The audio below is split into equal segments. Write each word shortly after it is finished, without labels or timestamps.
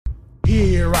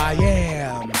Here I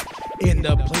am, in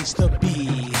the place to be.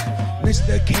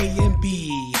 Mr.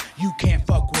 K&B, you can't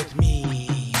fuck with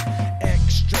me.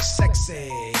 Extra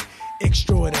sexy,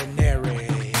 extraordinary.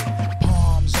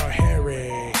 Palms are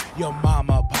hairy, your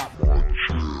mama pop.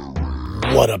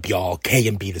 What up, y'all?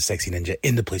 K&B, the Sexy Ninja,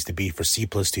 in the place to be for C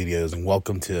Plus Studios, and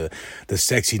welcome to the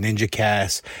Sexy Ninja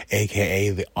Cast,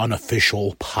 aka the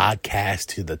unofficial podcast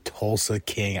to the Tulsa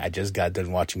King. I just got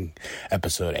done watching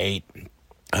episode 8.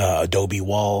 Adobe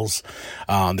Walls.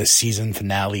 The season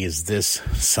finale is this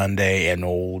Sunday, and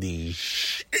holy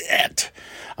shit.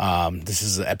 This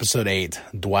is episode 8.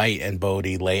 Dwight and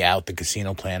Bodie lay out the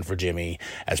casino plan for Jimmy.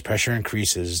 As pressure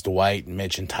increases, Dwight,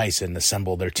 Mitch, and Tyson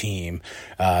assemble their team.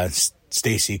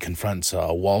 Stacy confronts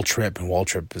Waltrip, and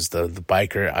Waltrip is the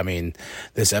biker. I mean,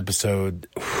 this episode,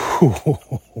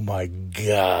 oh my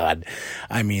God.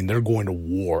 I mean, they're going to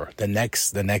war. The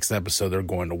next episode, they're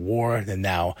going to war. And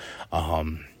now,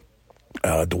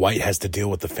 Dwight has to deal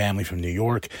with the family from New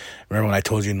York. Remember when I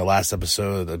told you in the last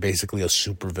episode that basically a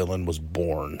supervillain was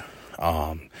born?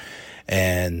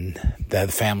 And that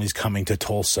the family's coming to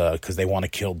Tulsa because they want to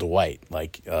kill Dwight.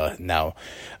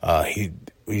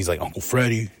 He's like, Uncle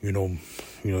Freddie, you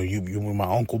were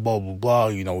my uncle, blah, blah, blah.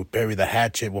 We buried the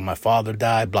hatchet when my father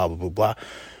died, blah, blah, blah, blah.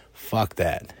 Fuck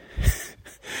that.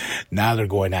 Now they're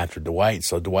going after Dwight.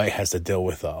 So Dwight has to deal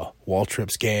with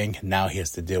Waltrip's gang. Now he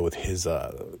has to deal with his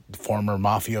former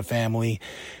mafia family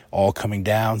all coming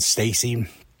down. Stacy,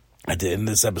 at the end of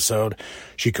this episode,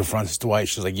 she confronts Dwight.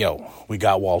 She's like, yo, we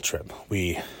got Waltrip.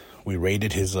 We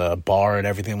raided his bar and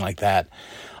everything like that.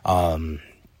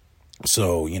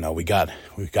 So, we got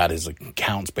his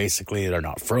accounts, basically. They're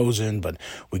not frozen, but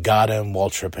we got him.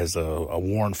 Waltrip has a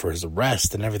warrant for his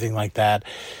arrest and everything like that.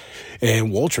 And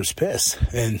Waltrip's pissed.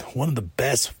 And one of the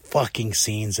best fucking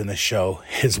scenes in the show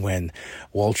is when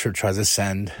Waltrip tries to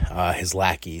send his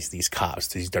lackeys, these cops,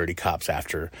 these dirty cops,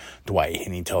 after Dwight.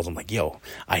 And he tells them, like, yo,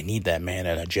 I need that man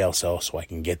in a jail cell so I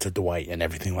can get to Dwight and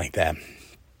everything like that.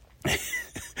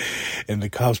 And the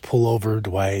cops pull over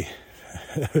Dwight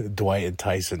and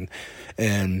Tyson,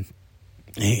 and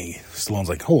Stallone's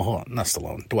like, hold on, not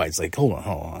Stallone. Dwight's like, hold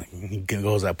on. He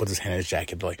goes out, puts his hand in his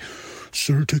jacket, like,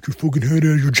 sir, take your fucking hand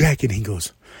out of your jacket. And he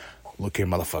goes, look here,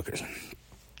 motherfuckers.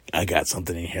 I got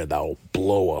something in here that will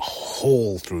blow a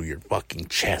hole through your fucking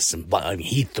chest. And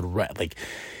he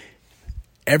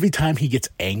every time he gets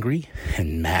angry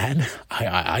and mad,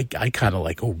 I kind of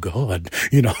like, oh God,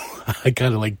 I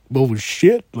kind of like, oh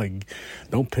shit, like,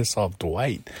 don't piss off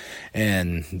Dwight.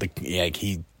 And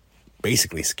he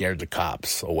basically scared the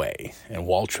cops away. And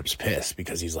Waltrip's pissed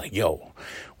because he's like, yo,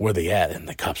 where they at? And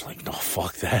the cops are like, no,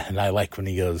 fuck that. And I like when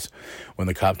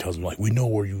the cop tells him, like, we know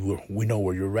where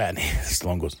you're at. And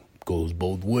Stallone goes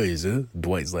both ways, huh?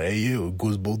 Dwight's like, hey, yo, it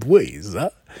goes both ways, huh?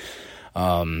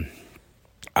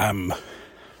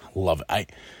 Love it.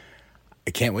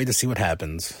 I can't wait to see what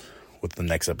happens with the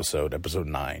next episode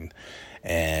 9,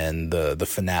 and the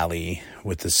finale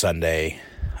with the Sunday.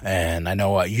 And I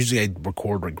know usually I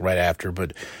record right after,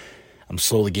 but I'm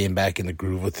slowly getting back in the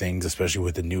groove of things, especially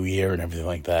with the new year and everything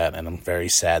like that. And I'm very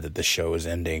sad that the show is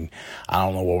ending. I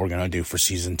don't know what we're going to do for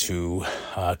season 2.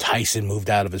 Tyson moved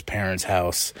out of his parents'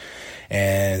 house,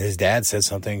 and his dad said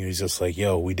something. He's just like,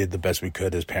 yo, we did the best we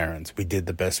could as parents. We did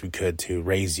the best we could to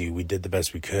raise you. We did the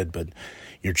best we could, but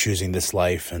you're choosing this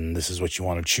life, and this is what you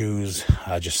want to choose.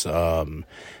 That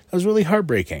was really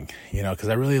heartbreaking, because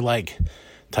I really like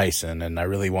Tyson, and I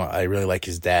really like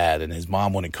his dad, and his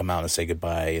mom wouldn't come out and say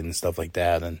goodbye and stuff like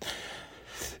that. And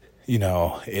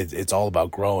it's all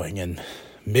about growing. And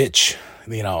Mitch,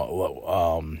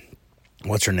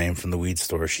 what's her name from the weed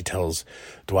store, she tells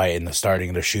Dwight in the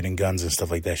starting, they're shooting guns and stuff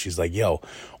like that, she's like, yo,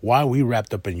 why are we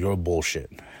wrapped up in your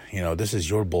bullshit? This is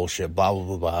your bullshit, blah blah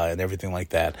blah blah, and everything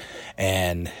like that.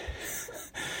 And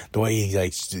the way he's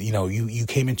like, you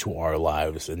came into our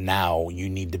lives, and now you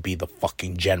need to be the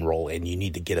fucking general, and you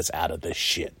need to get us out of this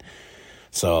shit.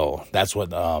 So that's what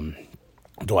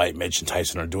Dwight, Mitch, and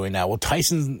Tyson are doing now. Well,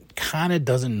 Tyson kind of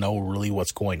doesn't know really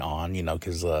what's going on,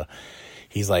 because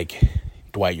he's like,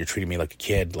 Dwight, you're treating me like a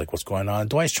kid. Like, what's going on?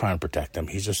 Dwight's trying to protect him.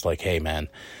 He's just like, hey, man,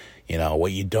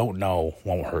 what you don't know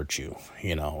won't hurt you.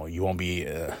 You won't be...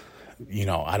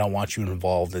 I don't want you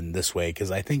involved in this way,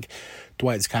 because I think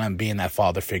Dwight's kind of being that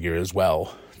father figure as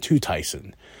well to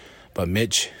Tyson. But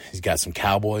Mitch, he's got some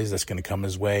cowboys that's going to come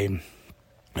his way.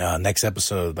 Next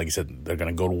episode, like I said, they're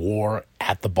going to go to war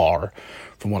at the bar,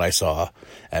 from what I saw,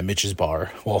 at Mitch's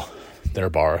bar. Well, their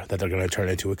bar that they're going to turn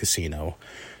into a casino.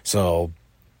 So,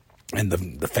 and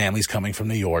the family's coming from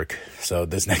New York. So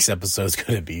this next episode is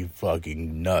going to be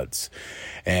fucking nuts.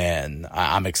 And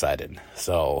I'm excited.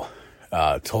 So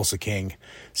Tulsa King,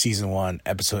 Season 1,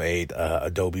 Episode 8,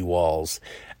 Adobe Walls,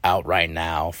 out right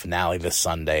now. Finale this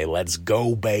Sunday. Let's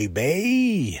go,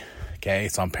 baby! Okay,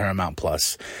 it's on Paramount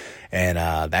Plus. And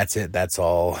that's it. That's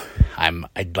all. I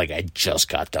just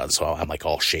got done, so I'm like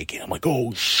all shaking. I'm like,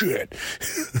 oh shit!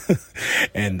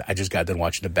 And I just got done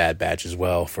watching The Bad Batch as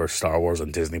well for Star Wars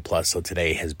on Disney Plus. So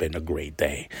today has been a great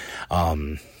day.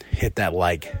 Hit that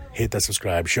like, hit that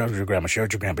subscribe, share it with your grandma, share it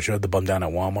with your grandpa, share it with the bum down at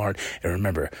Walmart, and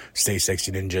remember, stay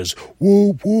sexy, ninjas.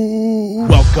 Woo woo!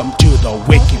 Welcome to the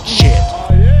wicked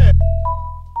shit.